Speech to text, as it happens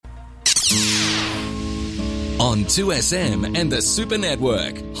On 2SM and the Super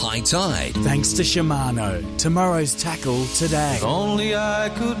Network, High Tide. Thanks to Shimano. Tomorrow's tackle today. If only I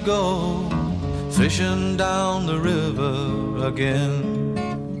could go fishing down the river again.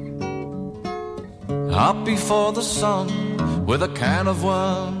 Up before the sun with a can of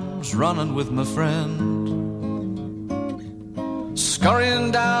worms, running with my friend.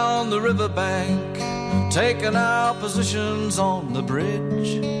 Scurrying down the riverbank, taking our positions on the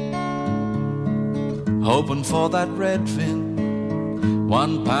bridge. Hoping for that redfin,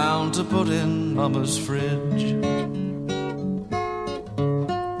 1 pound to put in Mama's fridge.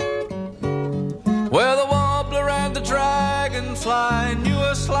 Where the warbler and the dragonfly knew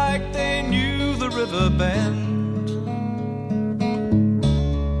us like they knew the river bend.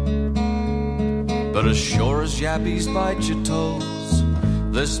 But as sure as yabbies bite your toes,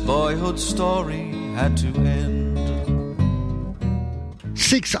 this boyhood story had to end.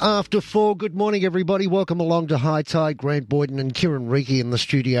 6 after 4. Good morning, everybody. Welcome along to High Tide. Grant Boyden and Kieran Reiki in the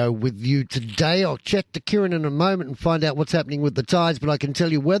studio with you today. I'll chat to Kieran in a moment and find out what's happening with the tides, but I can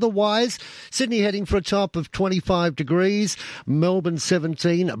tell you weather-wise, Sydney heading for a top of 25 degrees, Melbourne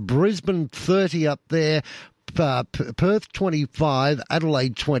 17, Brisbane 30 up there, Perth 25,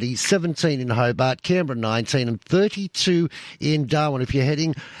 Adelaide 20, 17 in Hobart, Canberra 19 and 32 in Darwin. If you're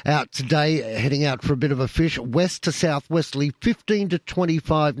heading out today, heading out for a bit of a fish, west to southwesterly, 15 to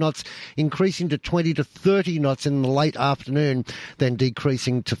 25 knots, increasing to 20 to 30 knots in the late afternoon, then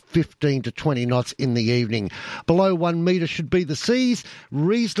decreasing to 15 to 20 knots in the evening. Below 1 metre should be the seas,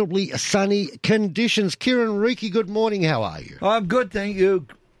 reasonably sunny conditions. Kieran Reiki, good morning, how are you? I'm good, thank you,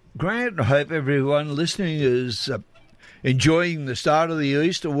 Grant. I hope everyone listening is enjoying the start of the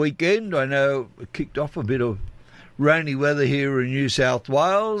Easter weekend. I know it kicked off a bit of rainy weather here in New South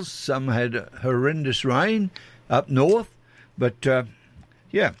Wales. Some had horrendous rain up north, but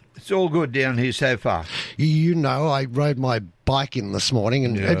yeah, it's all good down here so far. You know, I rode my bike in this morning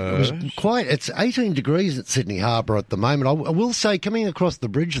and it was it's 18 degrees at Sydney Harbour at the moment. I will say, coming across the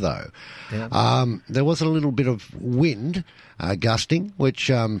bridge though, there was a little bit of wind gusting,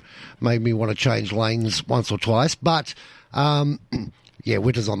 which made me want to change lanes once or twice, but yeah,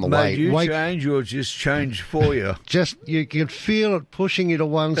 winter's on the way. Made you change or just change for you? Just, you can feel it pushing you to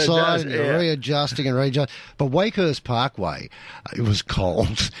one side and readjusting and readjusting. But Wakehurst Parkway, it was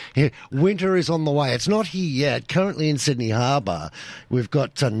cold. Winter is on the way. It's not here yet. Currently in Sydney Harbour, we've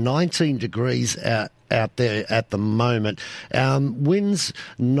got 19 degrees out there at the moment. Winds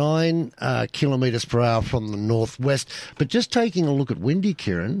 9 kilometres per hour from the northwest. But just taking a look at windy,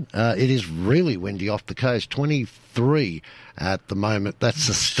 Kieran, it is really windy off the coast, 23 at the moment. That's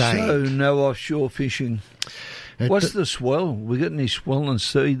sustained. So no offshore fishing. What's the swell? We got any swell and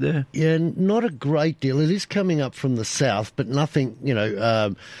sea there? Yeah, not a great deal. It is coming up from the south, but nothing,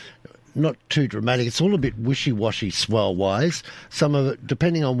 not too dramatic. It's all a bit wishy-washy swell-wise. Some of it,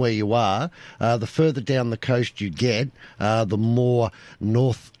 depending on where you are, the further down the coast you get, the more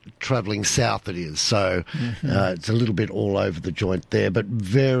north travelling south it is. So it's a little bit all over the joint there, but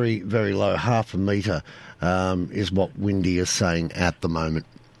very, very low. 0.5 metre is what Windy is saying at the moment.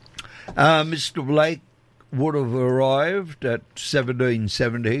 Mr. Blake would have arrived at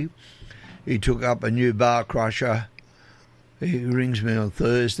 1770. He took up a new bar crusher. He rings me on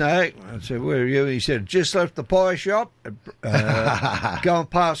Thursday. I said, where are you? He said, just left the pie shop. Going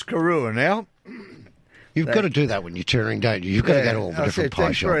past Karua now. You've got to do that when you're touring, don't you? You've got to go to all the different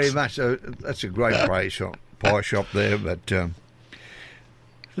pie shops. Thanks very much. That's a great pie shop there. But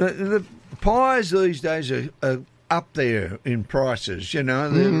the pies these days are up there in prices. They're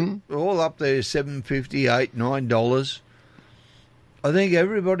all up there, $7.50, $8, $9. I think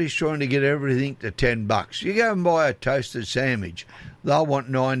everybody's trying to get everything to $10. You go and buy a toasted sandwich, they'll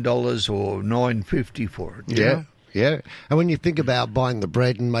want $9 or $9.50 for it. Yeah. Yeah, and when you think about buying the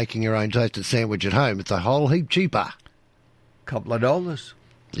bread and making your own toasted sandwich at home, it's a whole heap cheaper. Couple of dollars.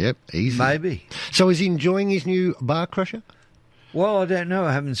 Yep, easy. Maybe. So is he enjoying his new bar crusher? Well, I don't know.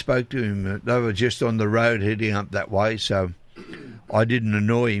 I haven't spoke to him. They were just on the road heading up that way, so I didn't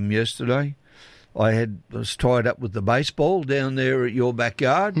annoy him yesterday. I was tied up with the baseball down there at your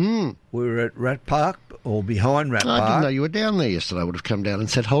backyard. We were at Rat Park, or behind Rat Park. I didn't know you were down there yesterday. I would have come down and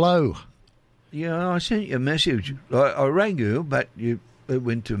said hello. Yeah, I sent you a message. I rang you, but it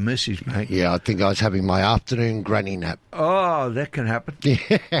went to message, mate. Yeah, I think I was having my afternoon granny nap. Oh, that can happen.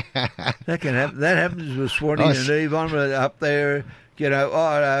 Yeah. That can happen. That happens with Swanee and Yvonne up there,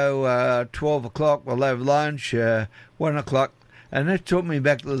 12 o'clock, we'll have lunch, 1 o'clock. And that took me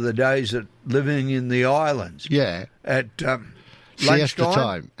back to the days of living in the islands. Yeah. At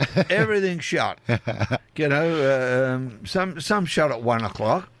lunchtime, everything's shut. Some shut at 1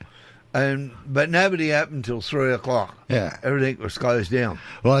 o'clock. But nobody opened till 3 o'clock. Yeah. Everything was closed down.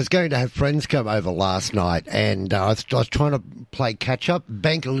 Well, I was going to have friends come over last night, and I was trying to play catch-up,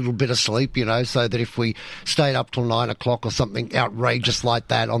 bank a little bit of sleep, so that if we stayed up till 9 o'clock or something outrageous like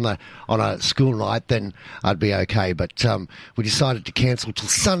that on a school night, then I'd be okay. But we decided to cancel till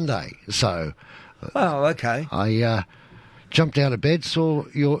Sunday, so... Oh, okay. I jumped out of bed, saw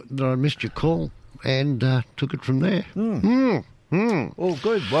that I missed your call, and took it from there. Oh,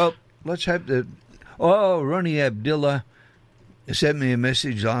 good. Well, let's hope that... Oh, Ronnie Abdullah sent me a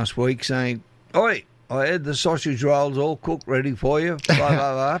message last week saying, "Oi, I had the sausage rolls all cooked ready for you." Blah,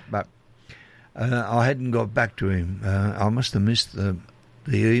 blah, blah. But I hadn't got back to him. I must have missed the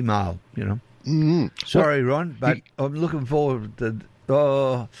email, Sorry, Ron, but I'm looking forward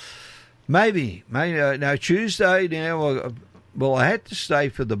to... Maybe. No, Tuesday now... Well, I had to stay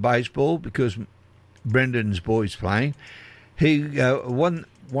for the baseball because Brendan's boy's playing. He won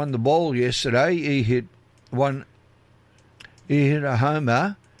the ball yesterday. He hit a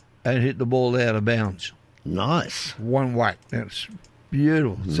homer and hit the ball out of bounds. Nice. One whack. That's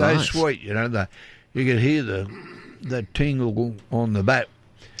beautiful. Nice. So sweet, you could hear the tingle on the bat.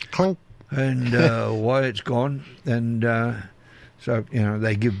 Clunk. And why it's gone. And so,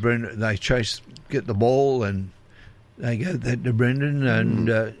 they give Brendan, get the ball and they go that to Brendan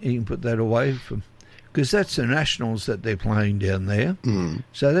and he can put that away because that's the Nationals that they're playing down there.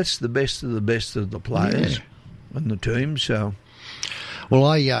 So that's the best of the players and the team. So, well,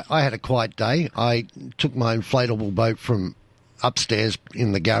 I had a quiet day. I took my inflatable boat from upstairs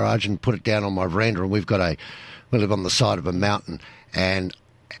in the garage and put it down on my veranda. And we live on the side of a mountain. And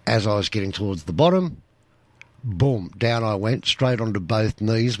as I was getting towards the bottom, boom, down I went, straight onto both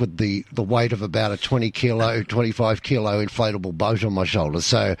knees with the weight of about a 25 kilo inflatable boat on my shoulders.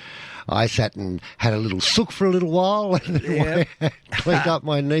 So I sat and had a little sook for a little while and cleaned up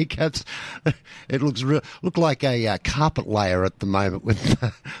my kneecaps. It looked like a carpet layer at the moment with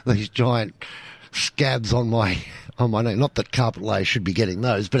these giant scabs on my knee. Not that carpet layers should be getting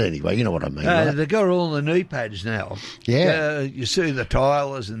those, but anyway, you know what I mean. Right? They've got all the knee pads now. Yeah. You see the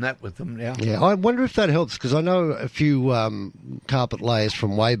tilers and that with them now. Yeah, I wonder if that helps because I know a few carpet layers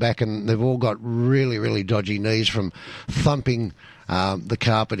from way back and they've all got really, really dodgy knees from thumping the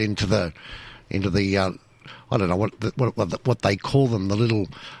carpet into the I don't know what they call them, the little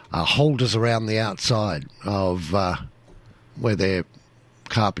holders around the outside of where they're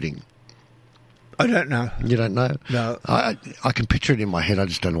carpeting. I don't know. You don't know? No. I can picture it in my head. I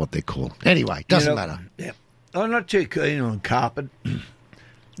just don't know what they're called. Anyway, doesn't matter. Yeah. I'm not too keen on carpet.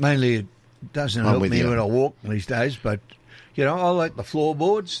 Mainly it doesn't help me when I walk these days, but, I like the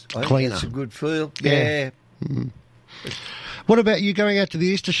floorboards. I Cleaner. think it's a good feel. Yeah. What about you going out to the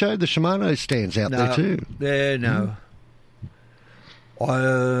Easter show? The Shimano stands out there too. Yeah, no.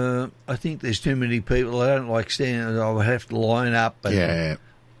 I think there's too many people. I don't like standing. I would have to line up. And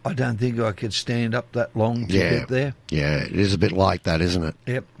I don't think I could stand up that long to get there. Yeah, it is a bit like that, isn't it?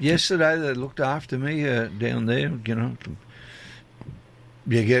 Yep. Yesterday they looked after me down there.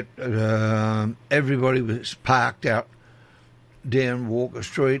 You get everybody was parked out down Walker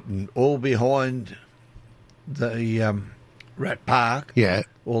Street and all behind the Rat Park. Yeah.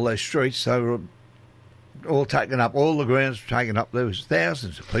 All those streets, they were all taken up. All the grounds were taken up. There was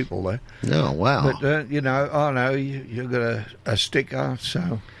thousands of people there. Oh, wow. But, you've got a sticker,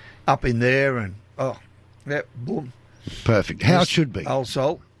 so up in there and, boom. Perfect. How it should be. Old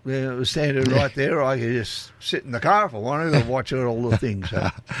Salt. Yeah, it was standing right there. I could just sit in the car if I wanted and watch all the things.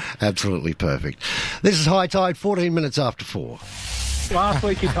 So. Absolutely perfect. This is High Tide, 14 minutes after 4. Last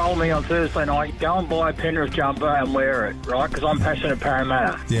week you told me on Thursday night, go and buy a Penrith jumper and wear it, right? Because I'm passionate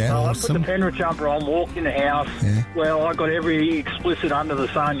Parramatta. Yeah, so awesome. I put the Penrith jumper on, walked in the house. Yeah. Well, I got every explicit under the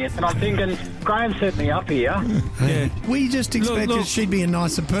sun. And I'm thinking, Graham set me up here. Yeah. We just expected she'd be a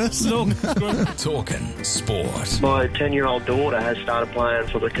nicer person. Talking sport. My 10-year-old daughter has started playing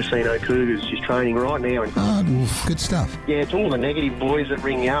for the Casino Cougars. She's training right now. Oh, good stuff. Yeah, it's all the negative boys that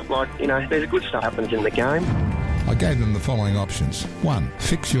ring you up. There's good stuff happens in the game. I gave them the following options. 1.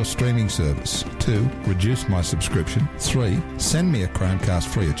 Fix your streaming service. 2. Reduce my subscription. 3. Send me a Chromecast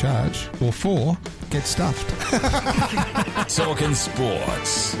free of charge. Or 4. Get stuffed. Talking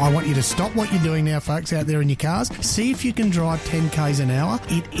sports. I want you to stop what you're doing now, folks, out there in your cars. See if you can drive 10 k's an hour.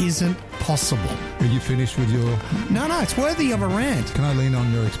 It isn't possible. Are you finished with your... No, it's worthy of a rant. Can I lean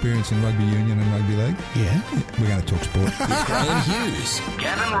on your experience in rugby union and rugby league? Yeah. We're going to talk sport. With Graham Hughes,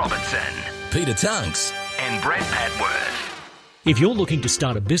 Gavin Robertson, Peter Tunks, and Brett Patworth. If you're looking to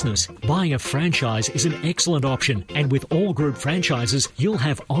start a business, buying a franchise is an excellent option, and with All Group Franchises, you'll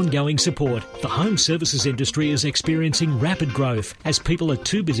have ongoing support. The home services industry is experiencing rapid growth as people are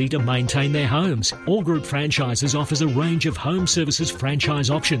too busy to maintain their homes. All Group Franchises offers a range of home services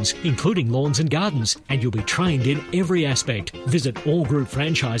franchise options, including lawns and gardens, and you'll be trained in every aspect. Visit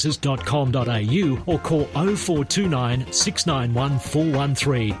allgroupfranchises.com.au or call 0429 691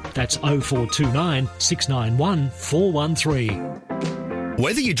 413. That's 0429 691 413.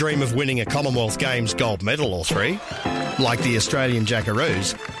 Whether you dream of winning a Commonwealth Games gold medal or three, like the Australian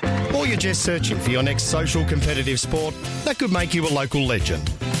Jackaroos, or you're just searching for your next social competitive sport that could make you a local legend,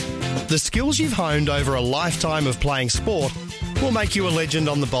 the skills you've honed over a lifetime of playing sport will make you a legend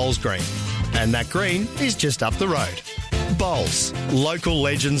on the Bowls Green. And that green is just up the road. Bowls, local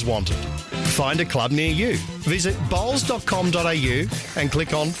legends wanted. Find a club near you. Visit bowls.com.au and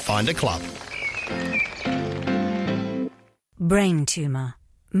click on Find a Club. Brain tumour,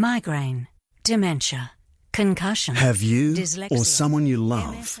 migraine, dementia, concussion. Have you dyslexia, or someone you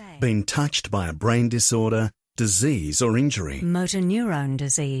love MSA, been touched by a brain disorder, disease or injury? motor neurone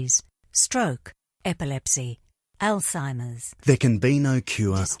disease, stroke, epilepsy, Alzheimer's. There can be no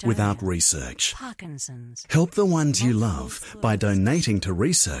cure Dystonia, without research. Parkinson's. Help the ones you love by donating to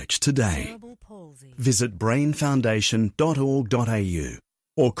research today. Cerebral palsy. Visit brainfoundation.org.au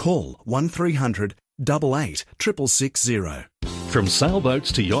or call 1300 88 660. From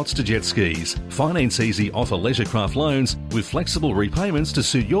sailboats to yachts to jet skis, Finance Easy offer leisurecraft loans with flexible repayments to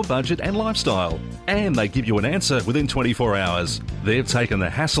suit your budget and lifestyle. And they give you an answer within 24 hours. They've taken the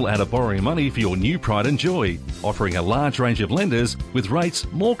hassle out of borrowing money for your new pride and joy, offering a large range of lenders with rates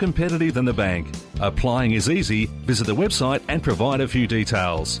more competitive than the bank. Applying is easy. Visit the website and provide a few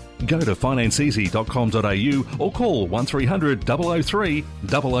details. Go to financeeasy.com.au or call 1300 003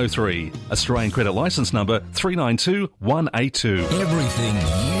 003. Australian credit licence number 392182. Everything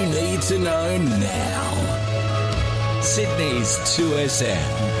you need to know now. Sydney's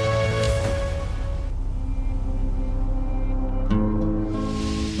 2SM.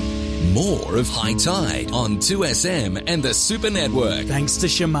 More of High Tide on 2SM and the Super Network. Thanks to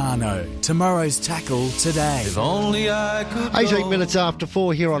Shimano. Tomorrow's tackle today. If only I could 18 minutes after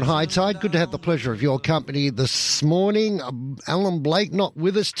 4 here on High Tide. Good to have the pleasure of your company this morning. Alan Blake not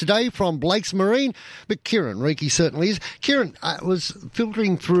with us today from Blake's Marine, but Kieran Reiki certainly is. Kieran, I was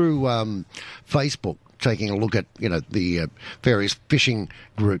filtering through Facebook, taking a look at the various fishing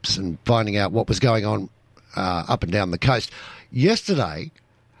groups and finding out what was going on up and down the coast. Yesterday,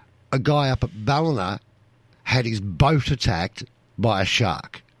 a guy up at Ballina had his boat attacked by a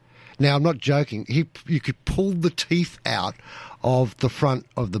shark. Now, I'm not joking. You could pull the teeth out of the front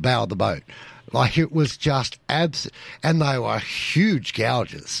of the bow of the boat. Like, it was just and they were huge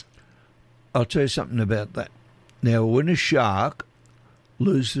gouges. I'll tell you something about that. Now, when a shark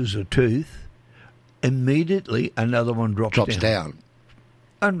loses a tooth, immediately another one drops down.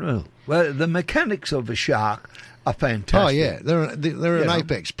 Unreal. Well, the mechanics of a shark are fantastic. Oh, yeah. They're an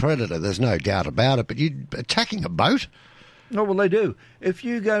apex predator. There's no doubt about it. But you attacking a boat? No, well, they do. If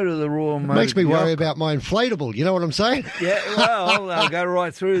you go to the Royal Motor... Makes me worry about my inflatable. You know what I'm saying? Yeah, well, I'll go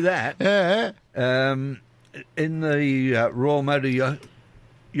right through that. Yeah. In the Royal Motor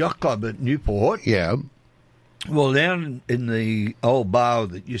Yacht Club at Newport... Yeah. Well, down in the old bar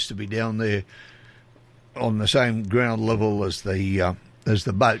that used to be down there on the same ground level as the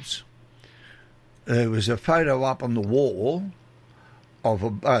boats... There was a photo up on the wall of a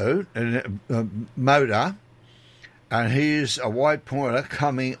boat and a motor, and here's a white pointer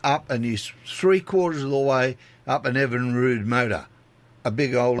coming up, and he's 3/4 of the way up an Evinrude motor, a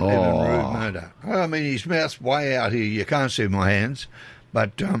big old Evinrude motor. I mean, his mouth's way out here. You can't see my hands,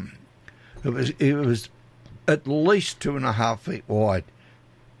 but it was at least 2.5 feet wide,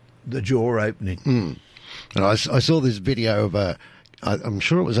 the jaw opening. Mm. And I saw this video of I'm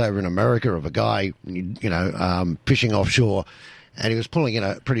sure it was over in America, of a guy, fishing offshore, and he was pulling in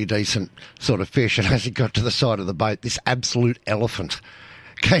a pretty decent sort of fish, and as he got to the side of the boat, this absolute elephant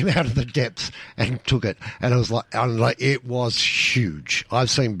came out of the depths and took it, and it was huge.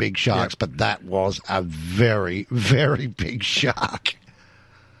 I've seen big sharks, but that was a very, very big shark.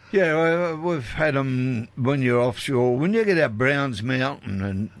 Yeah, we've had them when you're offshore. When you get out Browns Mountain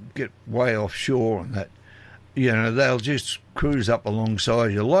and get way offshore and that, they'll just cruise up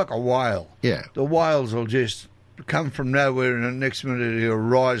alongside you like a whale. Yeah. The whales will just come from nowhere and the next minute he'll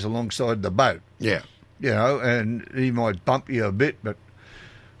rise alongside the boat. Yeah. And he might bump you a bit, but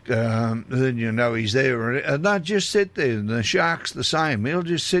then he's there. And they'll just sit there. And the shark's the same. He'll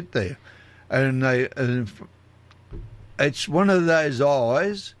just sit there. And it's one of those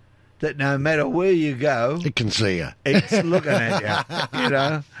eyes that no matter where you go, it can see you. It's looking at you. You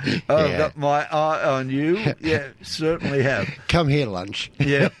know, I've got my eye on you. Yeah, certainly have. Come here, lunch.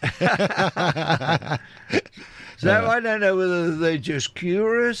 Yeah. So I don't know whether they're just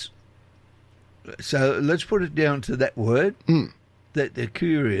curious. So let's put it down to that word, that they're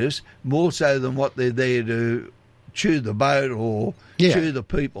curious, more so than what they're there to chew the boat or chew the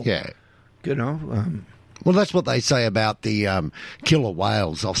people. Yeah. You know? Well, that's what they say about the killer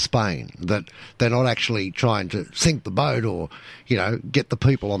whales off Spain, that they're not actually trying to sink the boat or, you know, get the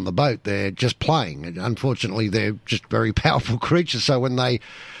people on the boat. They're just playing. And unfortunately, they're just very powerful creatures. So when they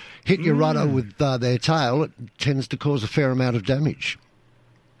hit your rudder with their tail, it tends to cause a fair amount of damage.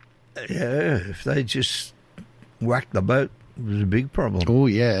 Yeah, if they just whack the boat, it was a big problem. Oh,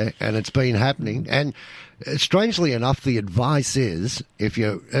 yeah, and it's been happening. And strangely enough, the advice is, if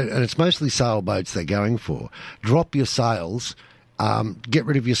you and it's mostly sailboats they're going for, drop your sails, get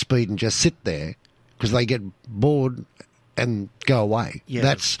rid of your speed and just sit there, because they get bored and go away. Yeah,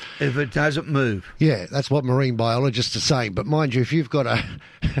 that's if it doesn't move. Yeah, that's what marine biologists are saying. But mind you, if you've got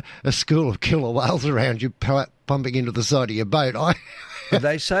a school of killer whales around you pumping into the side of your boat,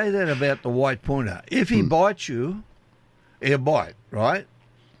 They say that about the white pointer. If he bites you, he'll bite, right?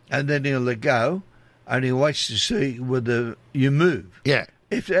 And then he'll let go, and he waits to see whether you move. Yeah.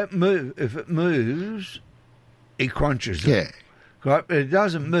 If it moves, he crunches it. Yeah. Right? But if it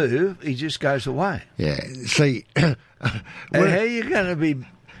doesn't move, he just goes away. Yeah. See, and how are you going to be...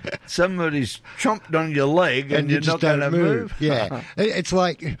 Somebody's chomped on your leg and you're just not going to don't move. Yeah. It's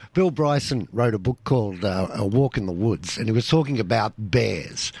like Bill Bryson wrote a book called A Walk in the Woods, and he was talking about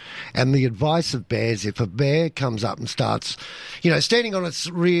bears. And the advice of bears, if a bear comes up and starts, you know, standing on its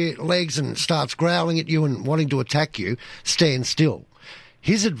rear legs and starts growling at you and wanting to attack you, stand still.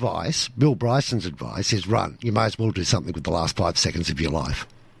 His advice, Bill Bryson's advice, is run. You may as well do something with the last 5 seconds of your life.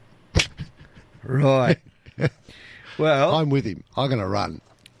 Right. Well, I'm with him. I'm going to run.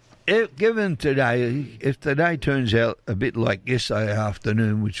 Given today, if today turns out a bit like yesterday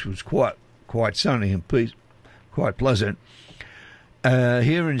afternoon, which was quite sunny and quite pleasant,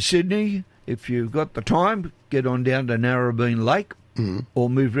 here in Sydney, if you've got the time, get on down to Narrabeen Lake or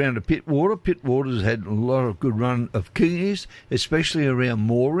move round to Pittwater. Pittwater's had a lot of good run of kingies, especially around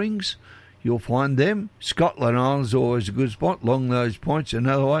moorings. You'll find them. Scotland Island's always a good spot. Along those points,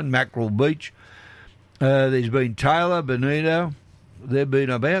 another one, Mackerel Beach. There's been Taylor, Bonito. They've been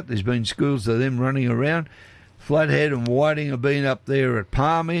about. There's been schools of them running around. Flathead and Whiting have been up there at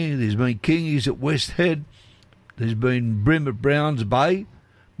Palmy. There's been kingies at West Head. There's been brim at Browns Bay,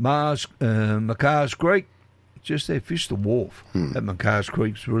 McCar's Creek. Just they fish the wharf at McCar's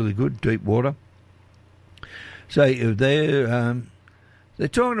Creek's really good, deep water. So they're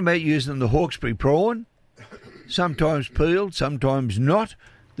talking about using the Hawkesbury prawn, sometimes peeled, sometimes not.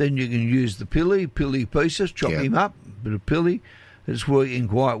 Then you can use the pilly pieces, chop him up, bit of pilly. It's working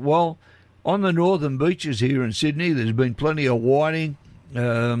quite well. On the northern beaches here in Sydney, there's been plenty of whiting.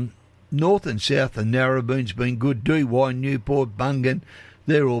 North and south of Narrabeen's been good. Dee Why, Newport, Bungan,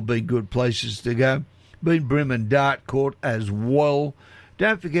 they're all been good places to go. Been Brim and Dart caught as well.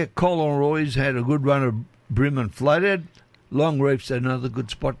 Don't forget Colleroy's had a good run of Brim and Flathead. Long Reef's another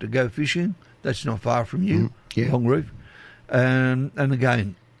good spot to go fishing. That's not far from you, Long Reef. And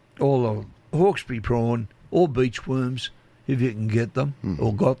again, all of Hawkesbury prawn, all beach worms, if you can get them,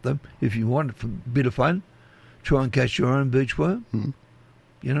 or got them. If you want it for a bit of fun, try and catch your own beach worm,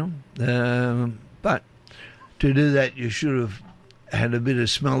 you know. But to do that, you should have had a bit of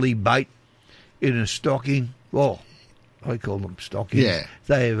smelly bait in a stocking. Well, I call them stockings. Yeah.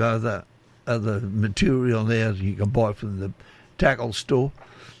 They have other material there you can buy from the tackle store.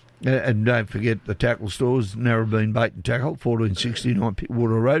 And don't forget the tackle stores, Narrabeen Bait and Tackle, 1469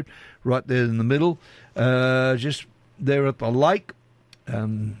 Pittwater Road, right there in the middle. Just there at the lake,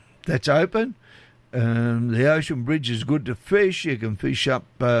 that's open. The Ocean Bridge is good to fish. You can fish up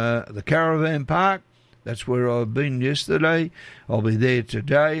the Caravan Park. That's where I've been yesterday. I'll be there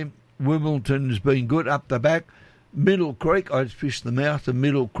today. Wimbledon's been good up the back. Middle Creek, I fished the mouth of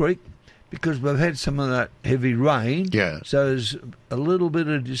Middle Creek because we've had some of that heavy rain. Yeah. So there's a little bit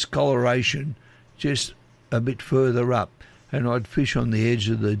of discoloration just a bit further up. And I'd fish on the edge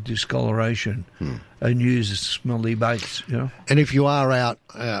of the discoloration and use smelly baits, you know. And if you are out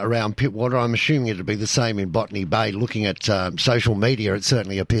around Pittwater, I'm assuming it'd be the same in Botany Bay. Looking at social media, it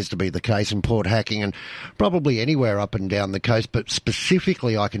certainly appears to be the case in Port Hacking and probably anywhere up and down the coast. But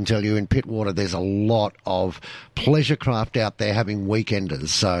specifically, I can tell you in Pittwater, there's a lot of pleasure craft out there having weekenders.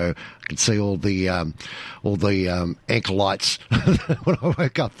 So I can see all the anchor lights when I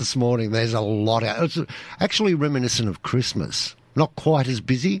woke up this morning. There's a lot out. It's actually reminiscent of Christmas. Not quite as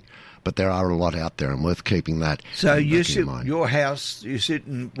busy, but there are a lot out there and worth keeping that So back you in sit, mind. your house, you're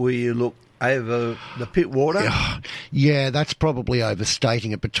sitting where you look over the pit water? Yeah, that's probably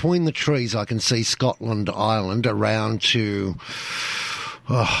overstating it. Between the trees, I can see Scotland Island around to...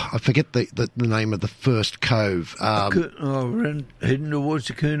 I forget the name of the first cove. We're heading towards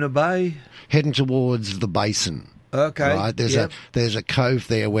Takuna Bay? Heading towards the basin. Okay. Right, there's a cove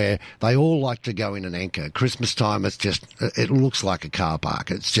there where they all like to go in and anchor. Christmas time, it looks like a car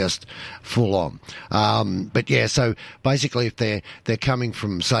park. It's just full on. But yeah, so basically, if they're coming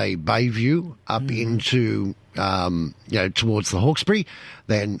from say Bayview up into towards the Hawkesbury,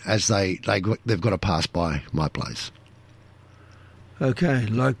 then as they've got to pass by my place. Okay,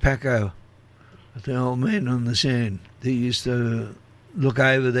 like Paco, the old man on the sand. They used to look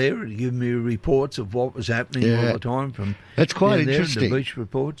over there and give me reports of what was happening all the time from it's quite down there, interesting. the beach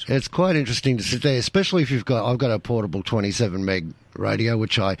reports. It's quite interesting to sit there, especially if I've got a portable 27 meg radio,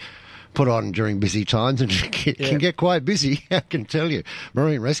 which I put on during busy times, and it can get quite busy, I can tell you.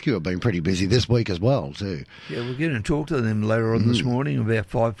 Marine Rescue have been pretty busy this week as well, too. Yeah, we're going to talk to them later on this morning, about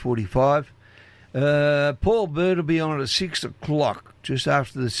 5:45. Paul Bird will be on at 6 o'clock, just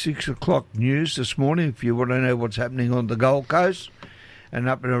after the 6 o'clock news this morning, if you want to know what's happening on the Gold Coast and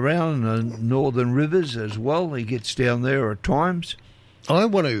up and around the northern rivers as well. He gets down there at times. I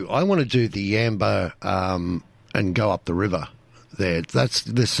want to do the Yamba and go up the river there.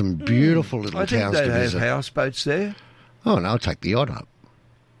 There's some beautiful little towns to visit. I think they have houseboats there. Oh, no, I'll take the yacht up.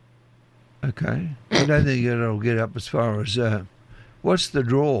 Okay. I don't think it'll get up as far as... what's the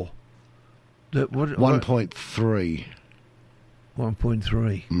draw? 1.3.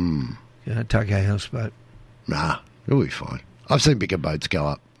 1.3. Yeah, take a houseboat. Nah, it'll be fine. I've seen bigger boats go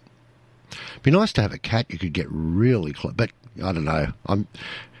up. Be nice to have a cat you could get really close, but I don't know.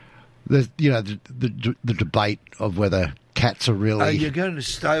 The debate of whether cats are really... Are you going to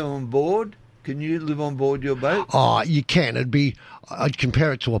stay on board? Can you live on board your boat? Oh, you can. I'd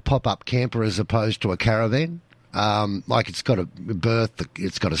compare it to a pop-up camper as opposed to a caravan. Like it's got a berth,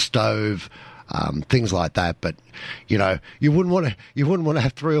 it's got a stove, things like that. But you wouldn't want to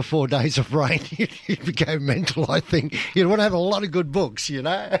have 3 or 4 days of rain. You'd go mental. I think you'd want to have a lot of good books.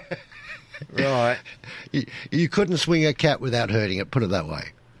 Right. You couldn't swing a cat without hurting it. Put it that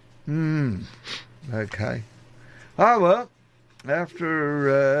way. Okay. Oh well,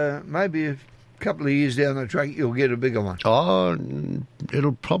 after maybe a couple of years down the track, you'll get a bigger one. Oh,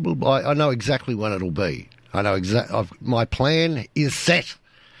 it'll probably. I know exactly when it'll be. I know my plan is set.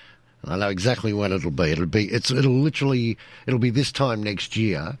 I know exactly when it'll be. It'll be this time next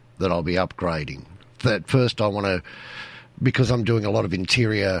year that I'll be upgrading. That first I want to, because I'm doing a lot of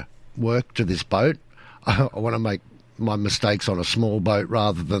interior work to this boat, I want to make my mistakes on a small boat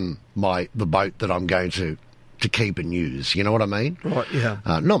rather than the boat that I'm going to keep and use. You know what I mean? Right. Yeah.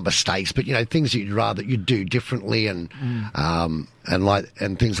 Not mistakes, but things you'd do differently and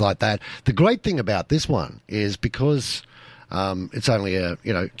things like that. The great thing about this one is because it's only a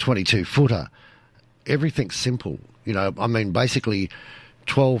 22 footer, everything's simple. Basically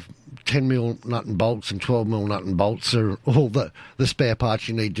 10 mil nut and bolts and 12 mil nut and bolts are all the spare parts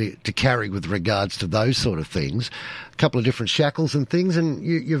you need to carry with regards to those sort of things. A couple of different shackles and things, and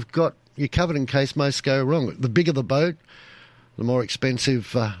you're covered in case most go wrong. The bigger the boat, the more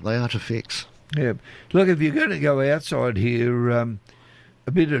expensive they are to fix. Yeah. Look, if you're going to go outside here, a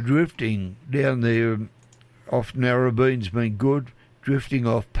bit of drifting down there off Narrabene's been good. Drifting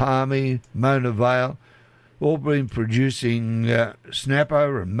off Palmy, Mona Vale, all been producing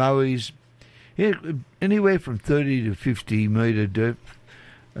snapper and mowies. Yeah, anywhere from 30 to 50 metre depth.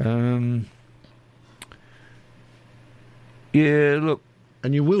 Yeah, look.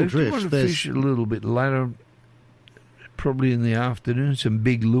 And you will if drift. You want to fish a little bit later, probably in the afternoon, some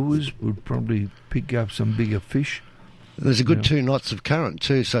big lures would probably pick up some bigger fish. There's a good 2 knots of current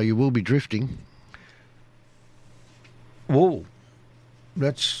too, so you will be drifting. Well,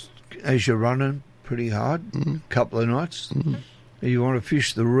 that's as you're running pretty hard, couple of knots. You want to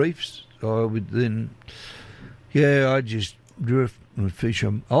fish the reefs, I would then, I'd just drift and fish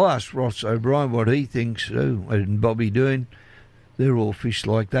them. I'll ask Ross O'Brien what he thinks, and Bobby Dean. They're all fish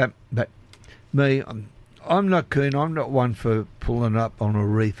like that. But me, I'm not keen. I'm not one for pulling up on a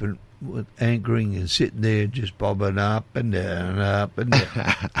reef and with anchoring and sitting there just bobbing up and down, up and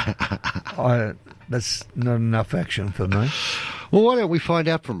down. That's not enough action for me. Well, why don't we find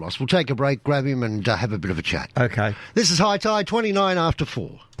out from Ross? We'll take a break, grab him and have a bit of a chat. Okay. This is High Tide, 29 after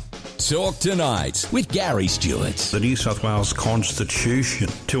 4. Talk Tonight with Gary Stewart. The New South Wales Constitution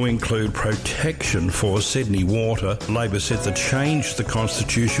to include protection for Sydney Water. Labor said the change to the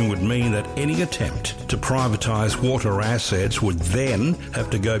Constitution would mean that any attempt to privatise water assets would then have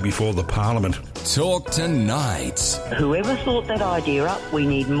to go before the Parliament. Talk Tonight. Whoever thought that idea up, we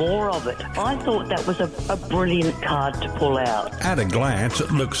need more of it. I thought that was a brilliant card to pull out. At a glance,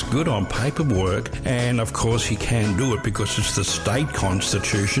 it looks good on paperwork, and of course he can do it because it's the state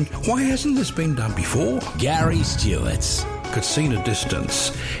constitution. Why hasn't this been done before? Gary Stewart. Could see in a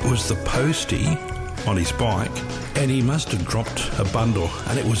distance it was the postie on his bike, and he must have dropped a bundle,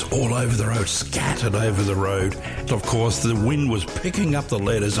 and it was all over the road, scattered over the road. Of course, the wind was picking up the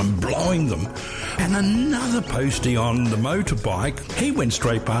letters and blowing them. And another postie on the motorbike, he went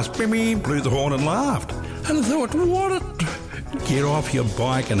straight past, blew the horn and laughed. And I thought, get off your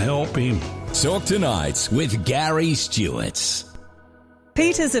bike and help him. Talk Tonight with Gary Stewart.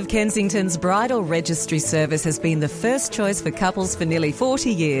 Peters of Kensington's bridal registry service has been the first choice for couples for nearly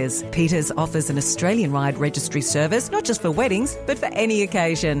 40 years. Peters offers an Australian-wide registry service, not just for weddings, but for any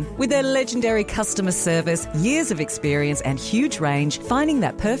occasion. With their legendary customer service, years of experience and huge range, finding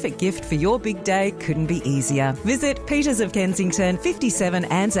that perfect gift for your big day couldn't be easier. Visit Peters of Kensington, 57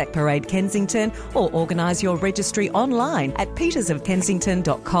 Anzac Parade, Kensington, or organise your registry online at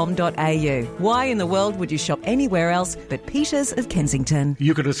petersofkensington.com.au. Why in the world would you shop anywhere else but Peters of Kensington?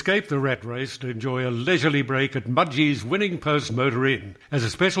 You can escape the rat race to enjoy a leisurely break at Mudgee's Winning Post Motor Inn. As a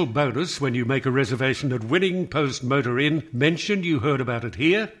special bonus, when you make a reservation at Winning Post Motor Inn, mention you heard about it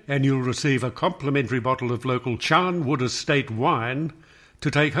here, and you'll receive a complimentary bottle of local Charnwood Estate wine to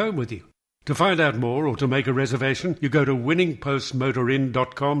take home with you. To find out more or to make a reservation, you go to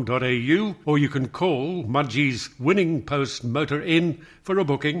winningpostmotorin.com.au, or you can call Mudgee's Winning Post Motor Inn for a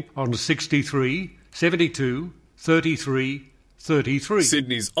booking on 63 72 33 33.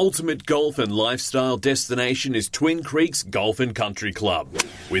 Sydney's ultimate golf and lifestyle destination is Twin Creeks Golf and Country Club.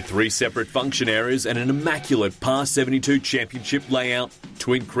 With 3 separate function areas and an immaculate Par 72 championship layout,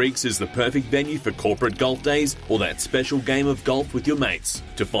 Twin Creeks is the perfect venue for corporate golf days or that special game of golf with your mates.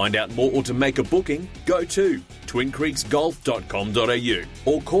 To find out more or to make a booking, go to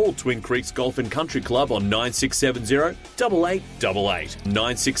twincreeksgolf.com.au or call Twin Creeks Golf and Country Club on 9670 8888.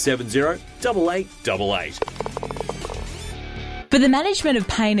 9670 8888. For the management of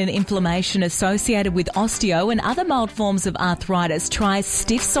pain and inflammation associated with osteo and other mild forms of arthritis, try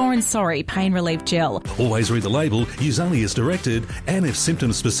Stiff Sore and Sorry Pain Relief Gel. Always read the label, use only as directed, and if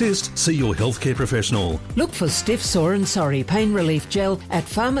symptoms persist, see your healthcare professional. Look for Stiff Sore and Sorry Pain Relief Gel at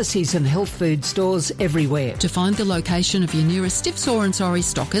pharmacies and health food stores everywhere. To find the location of your nearest Stiff Sore and Sorry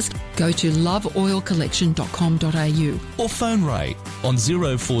stockist, go to loveoilcollection.com.au or phone Ray on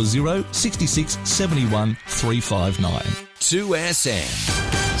 040 66 71 359.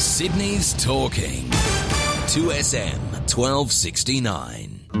 2SM. Sydney's talking. 2SM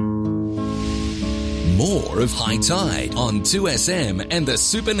 1269. More of High Tide on 2SM and the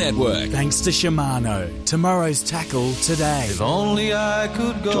Super Network. Thanks to Shimano. Tomorrow's tackle today. If only I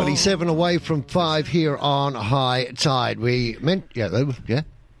could go. 27 away from 5 here on High Tide. We meant, yeah.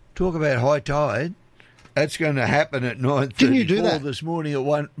 Talk about high tide. That's going to happen at 9:34 Didn't you do that this morning at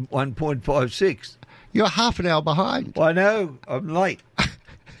 1.56. You're half an hour behind. I know. I'm late.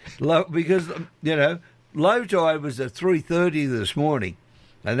 Because, low tide was at 3:30 this morning,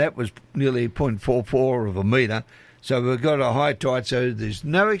 and that was nearly 0.44 of a metre. So we've got a high tide, so there's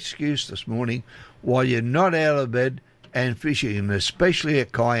no excuse this morning why you're not out of bed and fishing, and especially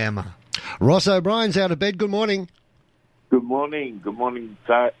at Kiama. Ross O'Brien's out of bed. Good morning. Good morning. Good morning,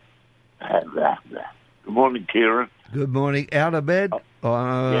 Good morning, Kieran. Good morning. Out of bed?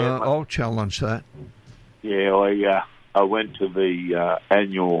 I'll challenge that. Yeah, I went to the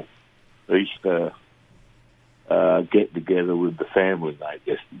annual Easter get-together with the family, mate,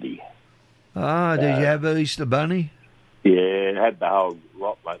 yesterday. Did you have Easter bunny? Yeah, had the whole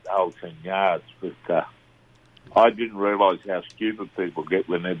lot, mate, the whole 10 yards. But I didn't realise how stupid people get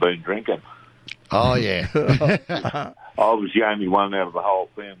when they've been drinking. Oh, yeah. I was the only one out of the whole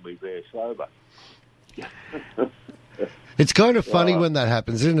family there sober. It's kind of funny when that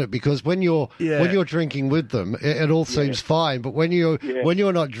happens, isn't it? Because when you're drinking with them, it all seems fine. But when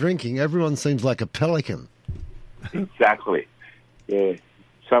you're not drinking, everyone seems like a pelican. Exactly. Yeah.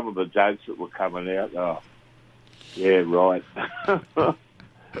 Some of the jokes that were coming out, yeah, right. But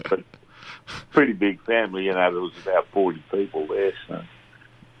pretty big family, there was about 40 people there, so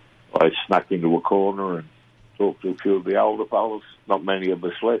I snuck into a corner and talked to a few of the older fellas. Not many of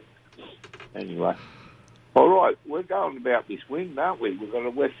us left. Anyway. All right, we're going about this wind, aren't we? We've got a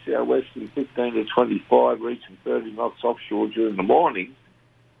west-southwesterly 15 to 25, reaching 30 knots offshore during the morning.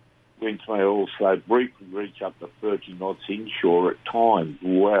 winds may also briefly reach up to 30 knots inshore at times.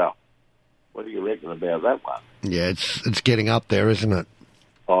 Wow. What do you reckon about that one? Yeah, it's getting up there, isn't it?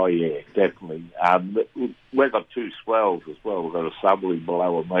 Oh, yeah, definitely. We've got two swells as well. We've got a southerly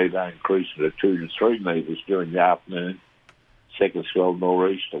below a metre, increasing to 2 to 3 metres during the afternoon. Second swell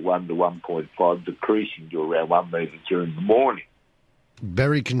nor'east to 1 to 1.5, decreasing to around 1 metre during the morning.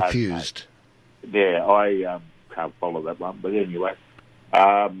 Very confused. Okay. Yeah, I can't follow that one, but anyway.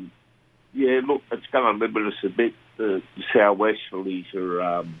 Yeah, look, it's going to limit us a bit. The southwesterlies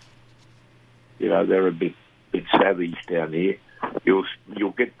are, they're a bit savage down here. You'll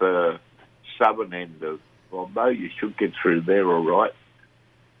get the southern end of Bondo. You should get through there all right.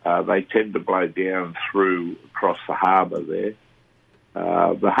 They tend to blow down through across the harbour there.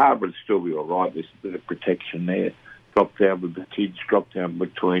 The harbour will still be all right. There's a bit of protection there. Drop down with the kids, drop down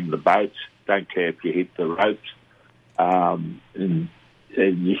between the boats. Don't care if you hit the ropes. And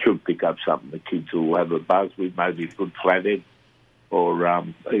you should pick up something the kids will have a buzz with, maybe a good flathead or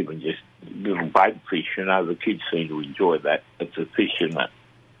even just little bait fish. The kids seem to enjoy that. It's a fish, isn't it?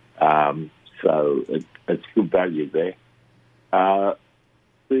 So it's good value there.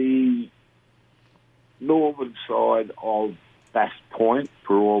 The northern side of Bass Point,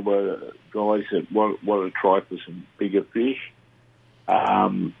 for all the guys that want to try for some bigger fish,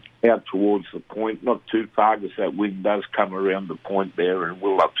 out towards the point, not too far because that wind does come around the point there and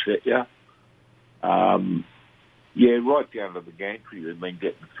will upset you. Right down to the gantry, they've been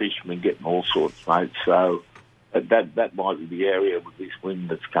getting fishermen, getting all sorts, mate. So that might be the area with this wind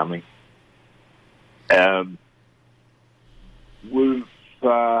that's coming. Let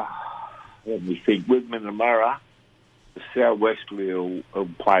me think, with Minamurra, the southwesterly will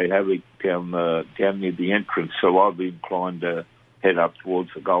play havoc down near the entrance, so I'll be inclined to head up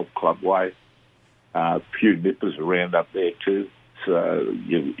towards the Golf Club way. A few nippers around up there too, so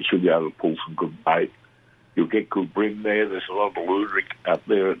you should be able to pull some good bait. You'll get good brim there. There's a lot of luderick up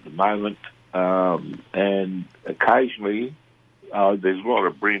there at the moment, and occasionally there's a lot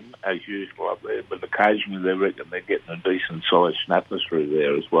of brim as usual up there, but occasionally they reckon they're getting a decent sized snapper through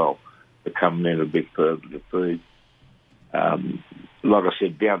there as well. They're coming in a bit further to feed. Like I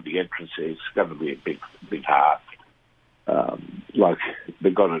said, down the entrance there, it's going to be a big hard. Like they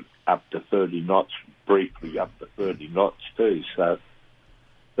got it up to 30 knots, briefly up to 30 knots too, so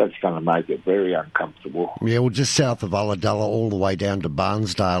that's going to make it very uncomfortable. Yeah, well, just south of Ulladulla all the way down to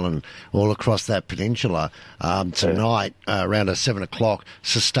Barnsdale and all across that peninsula. Tonight, around 7 o'clock,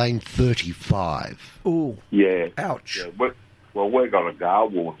 sustained 35. Oh, yeah. Ouch. Yeah, we've got a gale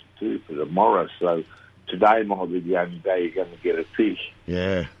warning too for tomorrow, so today might be the only day you're going to get a fish.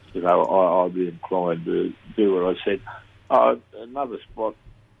 Yeah. I'll be inclined to do what I said. Another spot,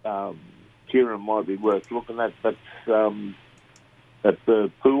 Kieran, might be worth looking at, but at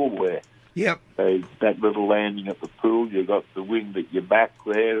the pool there. Yep. That little landing at the pool, you've got the wind at your back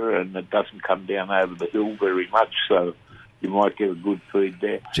there, and it doesn't come down over the hill very much, so you might get a good feed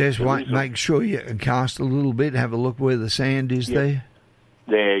there. Just make sure you can cast a little bit, have a look where the sand is there.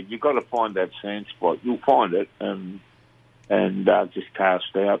 There, you've got to find that sand spot. You'll find it, and just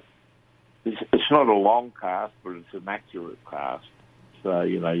cast out. It's not a long cast, but it's an accurate cast. So,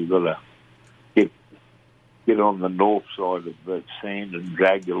 you've got to get on the north side of the sand and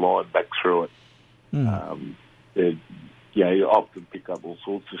drag your line back through it. You often pick up all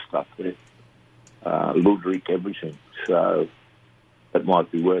sorts of stuff there. Luderick, everything. So that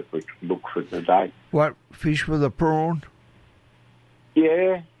might be worth a look for today. What, fish with a prawn?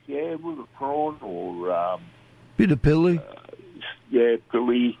 Yeah, with a prawn or... bit of pilly?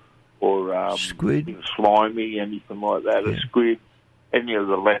 Pilly or... squid? Slimy, anything like that. Yeah. A squid. Any of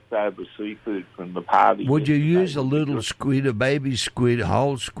the leftover seafood from the party. Would you use a little squid, a baby squid, a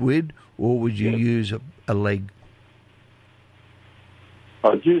whole squid, or would you use a leg?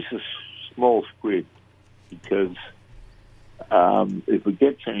 I'd use a small squid because if it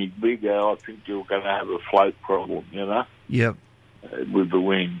gets any bigger, I think you're going to have a float problem, Yep. With the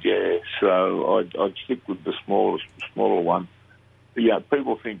wind, yeah. So I'd stick with the smaller one. But,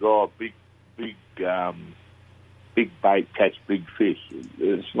 people think, big bait catch big fish.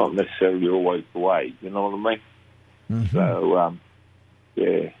 It's not necessarily always the way. You know what I mean? Mm-hmm. So,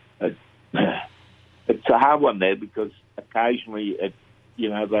 it's a hard one there because occasionally it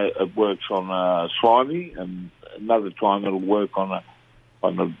works on a slimy, and another time it'll work on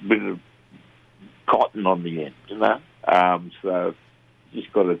a bit of cotton on the end. So you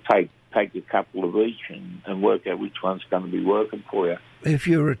just got to take a couple of each and work out which one's going to be working for you. If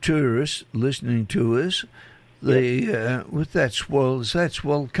you're a tourist listening to us, with that swell, is that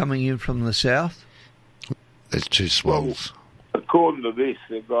swell coming in from the south? There's two swells. Well, according to this,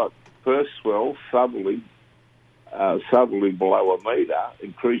 they've got first swell southerly below a metre,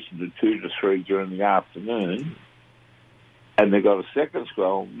 increasing to 2 to 3 during the afternoon. And they've got a second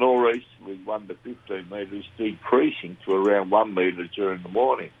swell, northeasterly 1 to 15 metres, decreasing to around 1 metre during the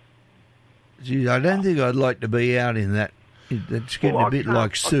morning. Geez, I don't think I'd like to be out in that. It's getting a bit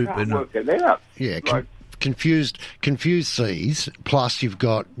like soup. I can't work it out. Yeah, confused seas, plus you've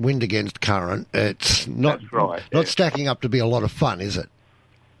got wind against current. It's not stacking up to be a lot of fun, is it?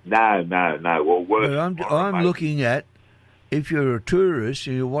 No. Well, but I'm looking at, if you're a tourist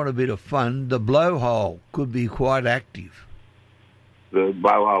and you want a bit of fun, the blowhole could be quite active. The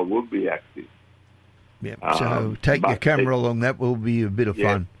blowhole would be active. Yeah, so take your camera along. That will be a bit of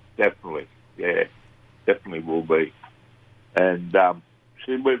fun. Definitely. Yeah, definitely will be. And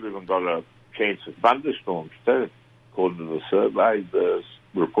see, we've even got a chance of thunderstorms too, according to the survey, the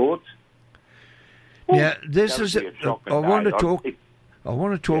reports. Yeah, this is. I want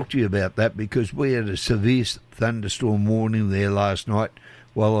to talk to you about that because we had a severe thunderstorm warning there last night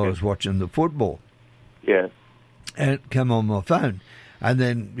while I was watching the football. Yeah. And it came on my phone, and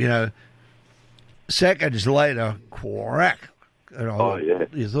then seconds later, crack.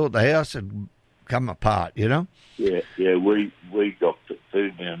 You thought the house had come apart, Yeah, we got the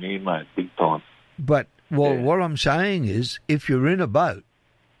food down here, mate, big time. But what I'm saying is, if you're in a boat,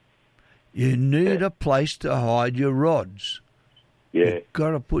 you need a place to hide your rods. Yeah. You've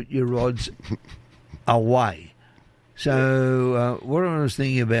got to put your rods away. So what I was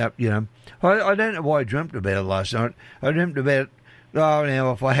thinking about, I don't know why I dreamt about it last night. I dreamt about,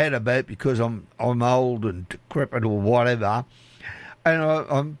 now if I had a boat because I'm old and decrepit or whatever, and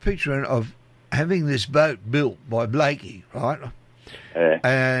I'm picturing of having this boat built by Blakey, right?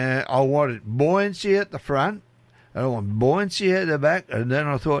 And I wanted buoyancy at the front, and I want buoyancy at the back, and then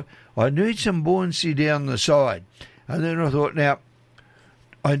I thought, I need some buoyancy down the side. And then I thought, now,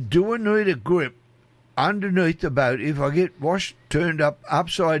 I do need a grip underneath the boat if I get turned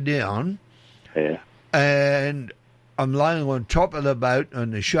upside down, and I'm laying on top of the boat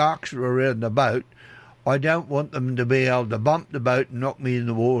and the sharks are around the boat. I don't want them to be able to bump the boat and knock me in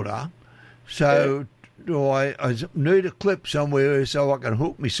the water. So I need a clip somewhere so I can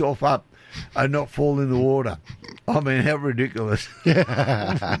hook myself up and not fall in the water. I mean, how ridiculous.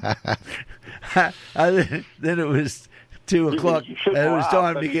 And then it was 2 o'clock and it was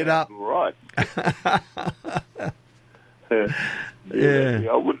time to get up. Right.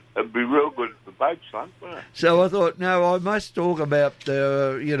 Yeah. It'd be real good for the boat, son, wouldn't it? So I thought, no, I must talk about,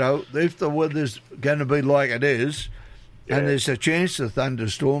 if the weather's going to be like it is, and there's a chance of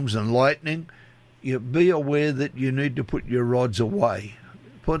thunderstorms and lightning, you be aware that you need to put your rods away.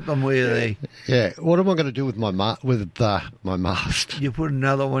 Put them where they... Yeah, what am I going to do with my mast? You put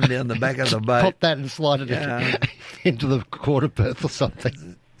another one down the back of the boat. Pop that and slide it into the quarter berth or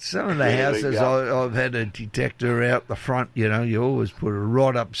something. Some of the houses I've had a detector out the front, you always put a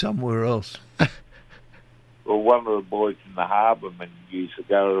rod up somewhere else. Well, one of the boys in the harbour many years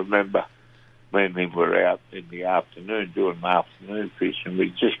ago, I remember me and him were out in the afternoon doing an afternoon fish, and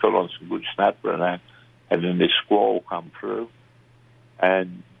we just got on some good snapper and then this squall come through,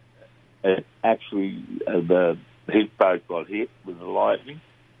 and actually his boat got hit with the lightning,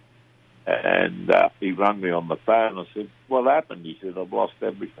 and he rang me on the phone. I said, "What happened?" He said, "I've lost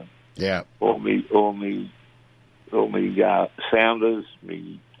everything. Yeah, all me sounders,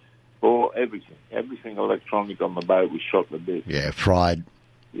 everything electronic on the boat was shot to bits." Yeah, fried.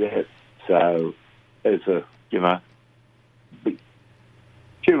 Yeah, so there's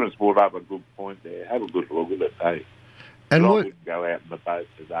Kieran's brought up a good point there. Have a good look at it, hey. And I wouldn't go out in the boat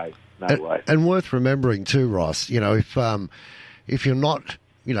today. No way. And worth remembering too, Ross. If you're not,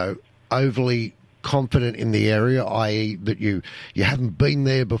 overly confident in the area, i.e., that you haven't been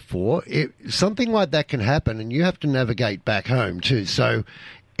there before, something like that can happen, and you have to navigate back home too. So,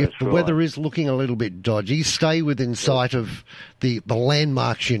 if the weather is looking a little bit dodgy, stay within sight of the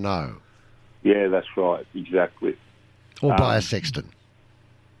landmarks you know. Yeah, that's right. Exactly. Or buy a sextant.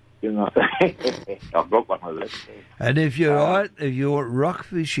 I've got one of those. And if you're rock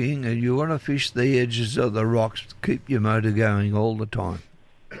fishing and you want to fish the edges of the rocks, keep your motor going all the time.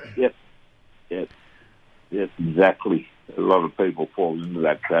 Yep, exactly. A lot of people fall into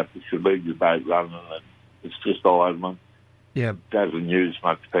that trap. You should leave your boat running, and it's just all over them. Yeah, doesn't use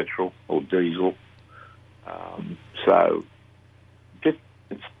much petrol or diesel. So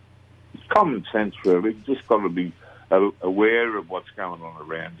it's common sense, really. You just got to be aware of what's going on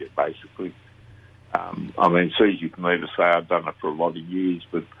around you, basically. It's easy for me to say I've done it for a lot of years,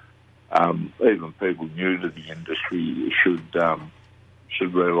 but even people new to the industry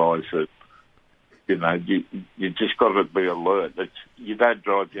should realise that, you know, you just got to be alert. You don't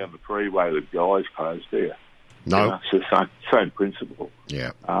drive down the freeway with your eyes closed, do you? No. You know, it's the same principle.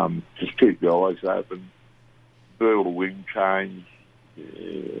 Yeah. Just keep your eyes open. Do a wing change,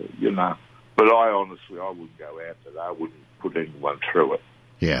 you know. But I wouldn't go out today. I wouldn't put anyone through it.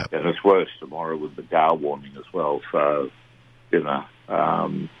 Yeah. And it's worse tomorrow with the gale warning as well. So, you know,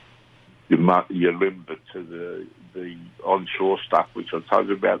 you're limited to the onshore stuff, which I told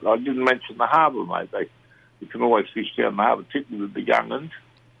you about. I didn't mention the harbour, mate. You can always fish down the harbour, particularly with the young uns.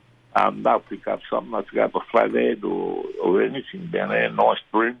 They'll pick up something. They'll go up a flathead or anything down there, nice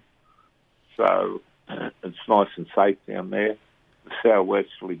brim. So it's nice and safe down there. The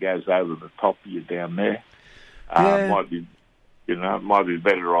southwesterly goes over the top of you down there. Might be, you know, it might be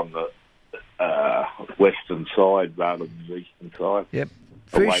better on the western side rather than the eastern side. Yep.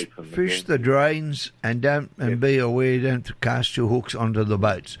 Away from Fish the drains and be aware, don't cast your hooks onto the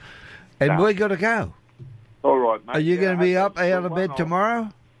boats. And we got to go. All right, mate. Are you going to be up out of bed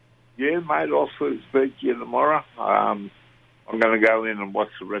tomorrow? Yeah, mate. I'll speak to you tomorrow. I'm going to go in and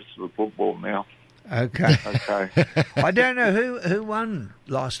watch the rest of the football now. Okay. Okay. I don't know who won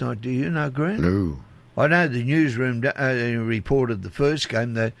last night. Do you know, Grant? No. I know the newsroom reported the first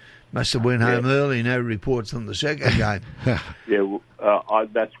game. They must have went home early. No reports on the second game. Yeah,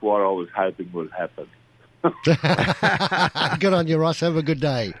 that's what I was hoping would happen. Good on you, Ross. Have a good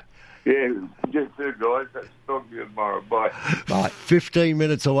day. Yeah, just do, guys. That's talk to you tomorrow. Bye. Bye. 15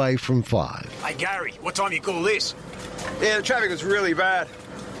 minutes away from 5. Hey, Gary, what time you call this? Yeah, the traffic was really bad.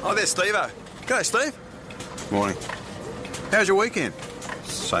 Oh, there's Steve-o. G'day, Steve. Morning. How's your weekend?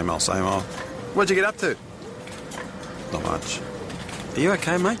 Same old, same old. What'd you get up to? Not much. Are you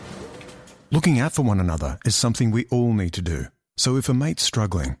okay, mate? Looking out for one another is something we all need to do. So if a mate's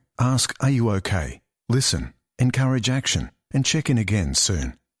struggling, ask, are you okay? Listen, encourage action, and check in again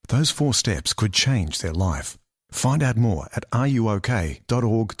soon. Those 4 steps could change their life. Find out more at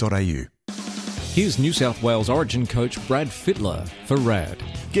ruok.org.au. Here's New South Wales Origin coach Brad Fittler for RAD.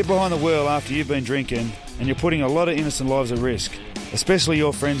 Get behind the wheel after you've been drinking and you're putting a lot of innocent lives at risk, especially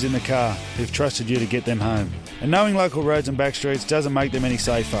your friends in the car who've trusted you to get them home. And knowing local roads and back streets doesn't make them any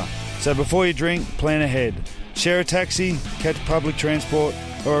safer. So before you drink, plan ahead. Share a taxi, catch public transport,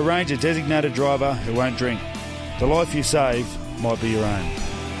 or arrange a designated driver who won't drink. The life you save might be your own.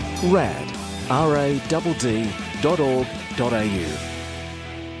 RAD, radd.org.au.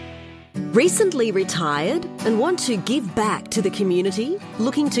 Recently retired and want to give back to the community?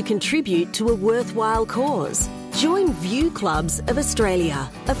 Looking to contribute to a worthwhile cause? Join View Clubs of Australia,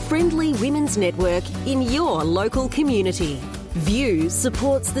 a friendly women's network in your local community. View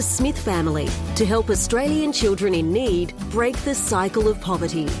supports the Smith family to help Australian children in need break the cycle of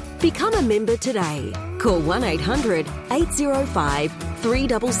poverty. Become a member today. Call 1800 805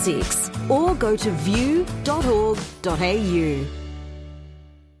 366 or go to view.org.au.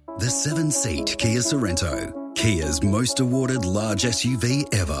 The 7-seat Kia Sorento, Kia's most awarded large SUV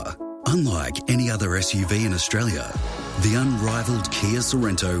ever. Unlike any other SUV in Australia, the unrivaled Kia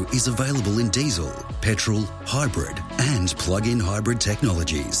Sorento is available in diesel, petrol, hybrid and plug-in hybrid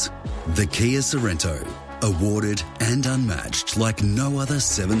technologies. The Kia Sorento, awarded and unmatched like no other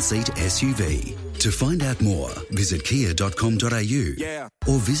 7-seat SUV. To find out more, visit kia.com.au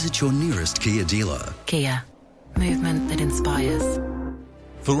or visit your nearest Kia dealer. Kia, movement that inspires.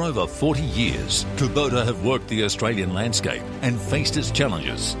 For over 40 years, Kubota have worked the Australian landscape and faced its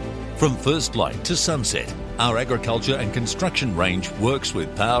challenges. From first light to sunset, our agriculture and construction range works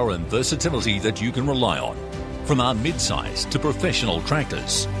with power and versatility that you can rely on. From our mid-size to professional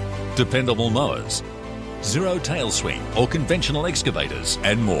tractors, dependable mowers, zero tail swing or conventional excavators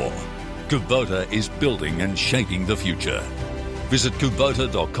and more. Kubota is building and shaping the future. Visit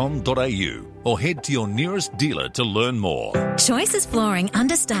kubota.com.au or head to your nearest dealer to learn more. Choices Flooring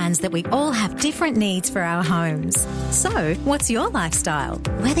understands that we all have different needs for our homes. So, what's your lifestyle?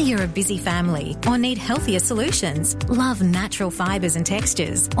 Whether you're a busy family or need healthier solutions, love natural fibres and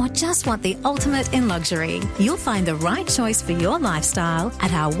textures, or just want the ultimate in luxury, you'll find the right choice for your lifestyle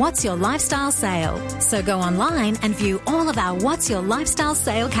at our What's Your Lifestyle sale. So go online and view all of our What's Your Lifestyle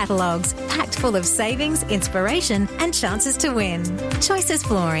sale catalogues, packed full of savings, inspiration and chances to win. Choices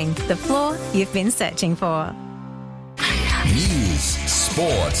Flooring, the floor you've been searching for. News,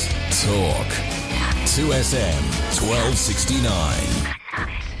 sport, talk. 2SM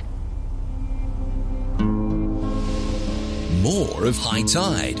 1269. More of High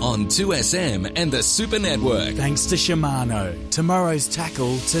Tide on 2SM and the Super Network. Thanks to Shimano. Tomorrow's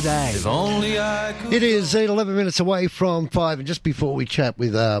tackle today. If only I could. It is 11 minutes away from 5, and just before we chat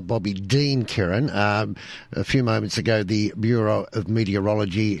with Bobby Dean, Kieran, a few moments ago the Bureau of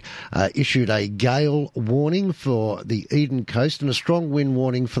Meteorology issued a gale warning for the Eden Coast and a strong wind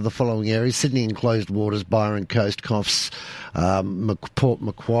warning for the following areas: Sydney Enclosed Waters, Byron Coast, Coffs, Port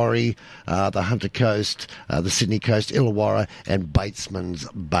Macquarie, the Hunter Coast, the Sydney Coast, Illawarra and Batesman's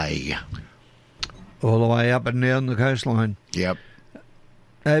Bay. All the way up and down the coastline. Yep.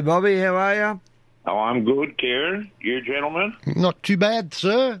 Hey, Bobby, how are you? Oh, I'm good, Kieran. You gentlemen? Not too bad,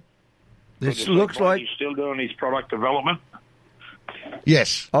 sir. This looks like... He's still doing his product development?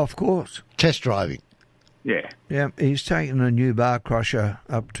 Yes. Of course. Test driving. Yeah. Yeah, he's taken a new bar crusher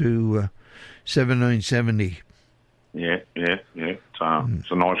up to 1770. Yeah. It's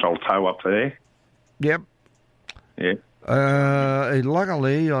a nice old tow up there. Yep. Yeah.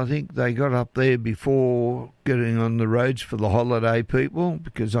 Luckily, I think they got up there before getting on the roads for the holiday people,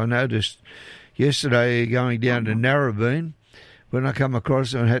 because I noticed yesterday going down to Narrabeen, when I come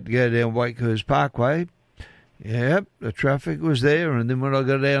across and had to go down Wakehurst Parkway, yep, the traffic was there, and then when I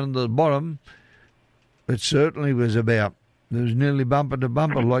got down to the bottom, it certainly was about. There was nearly bumper to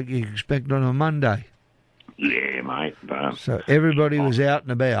bumper like you expect on a Monday. Yeah, mate. So everybody was out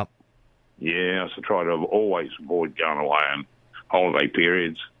and about. Yeah, so try to always avoid going away on holiday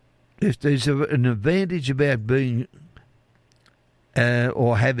periods. If there's an advantage about being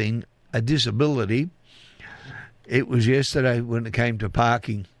or having a disability, it was yesterday when it came to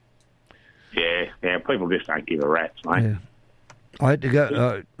parking. Yeah, people just don't give a rat's, mate. Yeah. I had to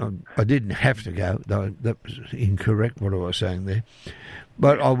go. I didn't have to go. That was incorrect, what I was saying there.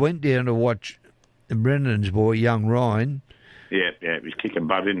 But I went down to watch Brendan's boy, young Ryan. Yeah, he was kicking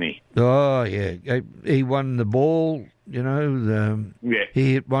butt, didn't he? Oh, yeah. He won the ball, you know.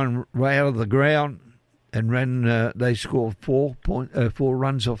 He hit one right out of the ground and ran. They scored 4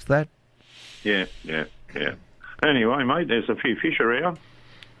 runs off that. Yeah. Anyway, mate, there's a few fish around.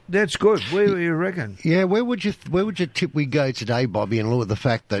 That's good. Where do you reckon? Yeah, where would you tip we go today, Bobby, and look at the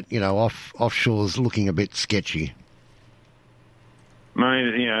fact that, you know, offshore's looking a bit sketchy?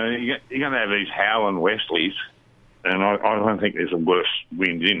 Mate, you know, you're going to have these howling westerlies. And I don't think there's a worse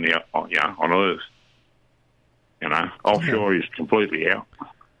wind in there, on Earth. You know, offshore is completely out.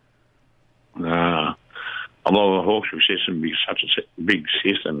 Although the Hawkesbury system being such a big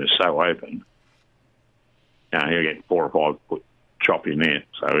system, is so open, you get 4 or 5 foot chop in there,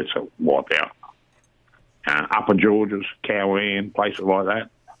 so it's a wipe out. Upper Georges, Cowan, places like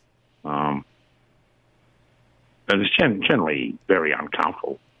that. But it's generally very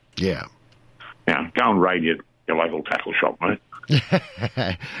uncomfortable. Yeah. Go and raid your local tackle shop, mate.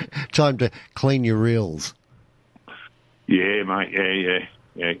 Time to clean your reels. Yeah, mate.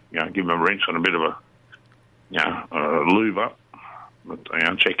 Yeah. Give them a rinse and a bit of a lube up. But,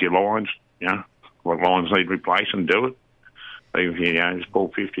 check your lines. What lines need replacing, do it. Even if you just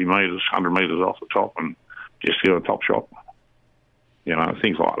pull 50 metres, 100 metres off the top and just fill the top shop.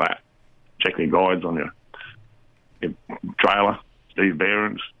 Things like that. Check your guides on your trailer, do your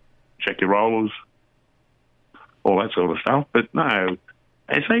bearings, check your rollers, all that sort of stuff. But no,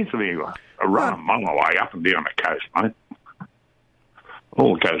 it seems to be a run a mile away up and down the coast, mate.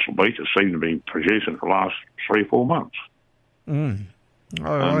 All the coastal beaches seem to be producing for the last 3 or 4 months.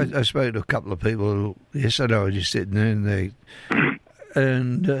 I spoke to a couple of people yesterday. I was just sitting there and they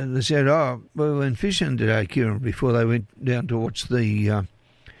said, we went fishing today, Kieran, before they went down to watch the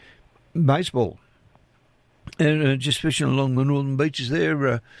baseball. And just fishing along the northern beaches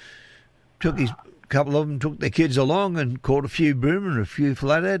there. Couple of them took their kids along and caught a few bream and a few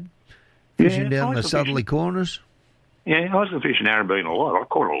flathead, fishing down the southerly corners. Yeah, I was fishing Narrabeen a lot. I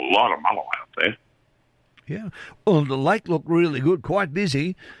caught a lot of mulloway up there. Yeah. Well, the lake looked really good, quite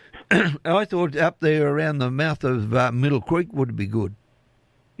busy. I thought up there around the mouth of Middle Creek would be good.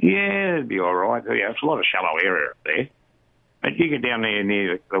 Yeah, it'd be all right. Yeah, it's a lot of shallow area up there. But you get down there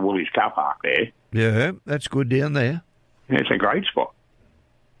near the Woolies car park there. Yeah, that's good down there. Yeah, it's a great spot.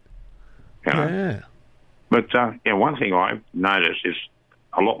 Yeah. But, one thing I've noticed is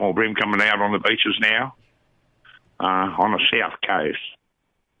a lot more bream coming out on the beaches now. On the south coast,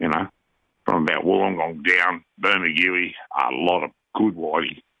 from about Wollongong down, Bermagui, a lot of good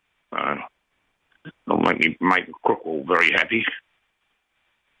whitey. It'll make Crookwell very happy.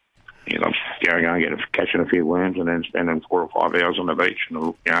 Going and catching a few worms and then spending 4 or 5 hours on the beach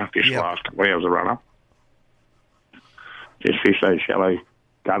and fish the last couple of hours of run up. Just fish those shallow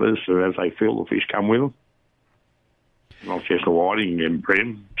gutters so as they fill, the fish come with them. Not just the whiting and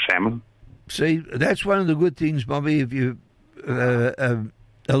bream, salmon. See, that's one of the good things, Bobby. If you a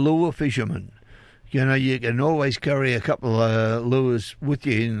lure fisherman. You know, you can always carry a couple of lures with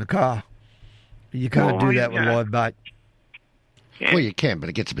you in the car. You can't do that with live bait. Yeah. Well, you can, but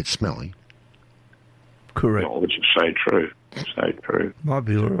it gets a bit smelly. Correct. Oh, which is so true. So true. Might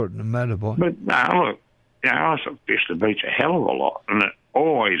be all right in the motorbike. But no, look, I used to fish the beach a hell of a lot, and it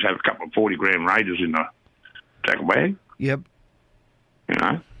always have a couple of 40-gram raiders in the tackle bag. Yep. You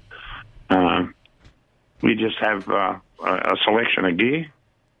know, we just have a selection of gear.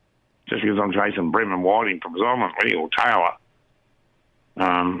 Just because I'm chasing Bremen Whiting predominantly, or Taylor,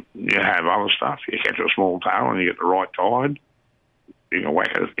 you have other stuff. You catch a small tail and you get the right tide. You can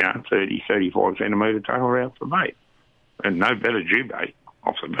whack a 30, 35 centimetre tailor out for bait. And no better dew bait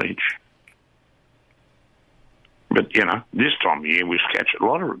off the beach. But, you know, this time of year we used to catch a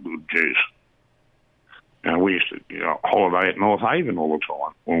lot of good dews. And we used to holiday at North Haven all the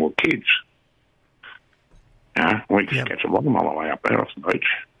time when we were kids. We used to catch a lot of them all the way up there off the beach.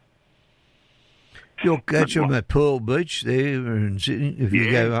 You'll catch them at Pearl Beach there in Sydney if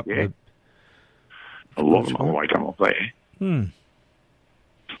you go up. Yeah. A lot of them all the way come up there. And,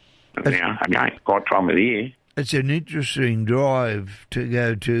 again, quite time of the year. It's an interesting drive to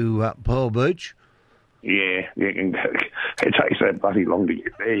go to Pearl Beach. Yeah, you can go. It takes that bloody long to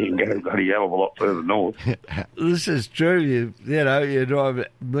get there. You can go a bloody hell of a lot further north. This is true. You drive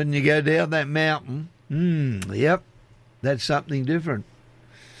when you go down that mountain. Yep, that's something different.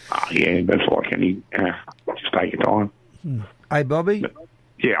 Oh, yeah, that's like any. Just take your time. Hey, Bobby.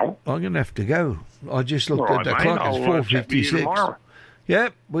 Yeah, I'm going to have to go. I just looked at the clock. It's 4:56.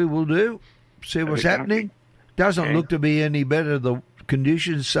 Yep, we will do. See what's happening. Doesn't look to be any better, the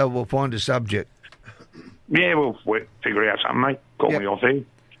conditions, so we'll find a subject. Yeah, we'll figure out something, mate. Call me off here.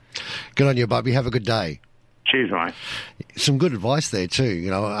 Good on you, Bobby. Have a good day. Cheers, mate. Some good advice there, too.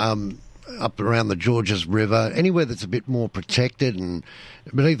 You know, up around the Georges River, anywhere that's a bit more protected.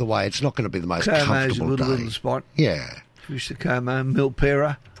 But either way, it's not going to be the most comfortable day. Little spot. Yeah. Fish the Como,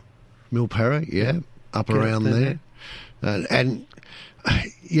 Milpera. Yeah. Up around there.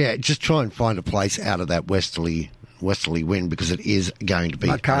 Yeah, just try and find a place out of that westerly wind because it is going to be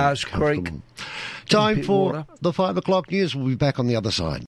Macars Creek. Time for the 5 o'clock news. We'll be back on the other side.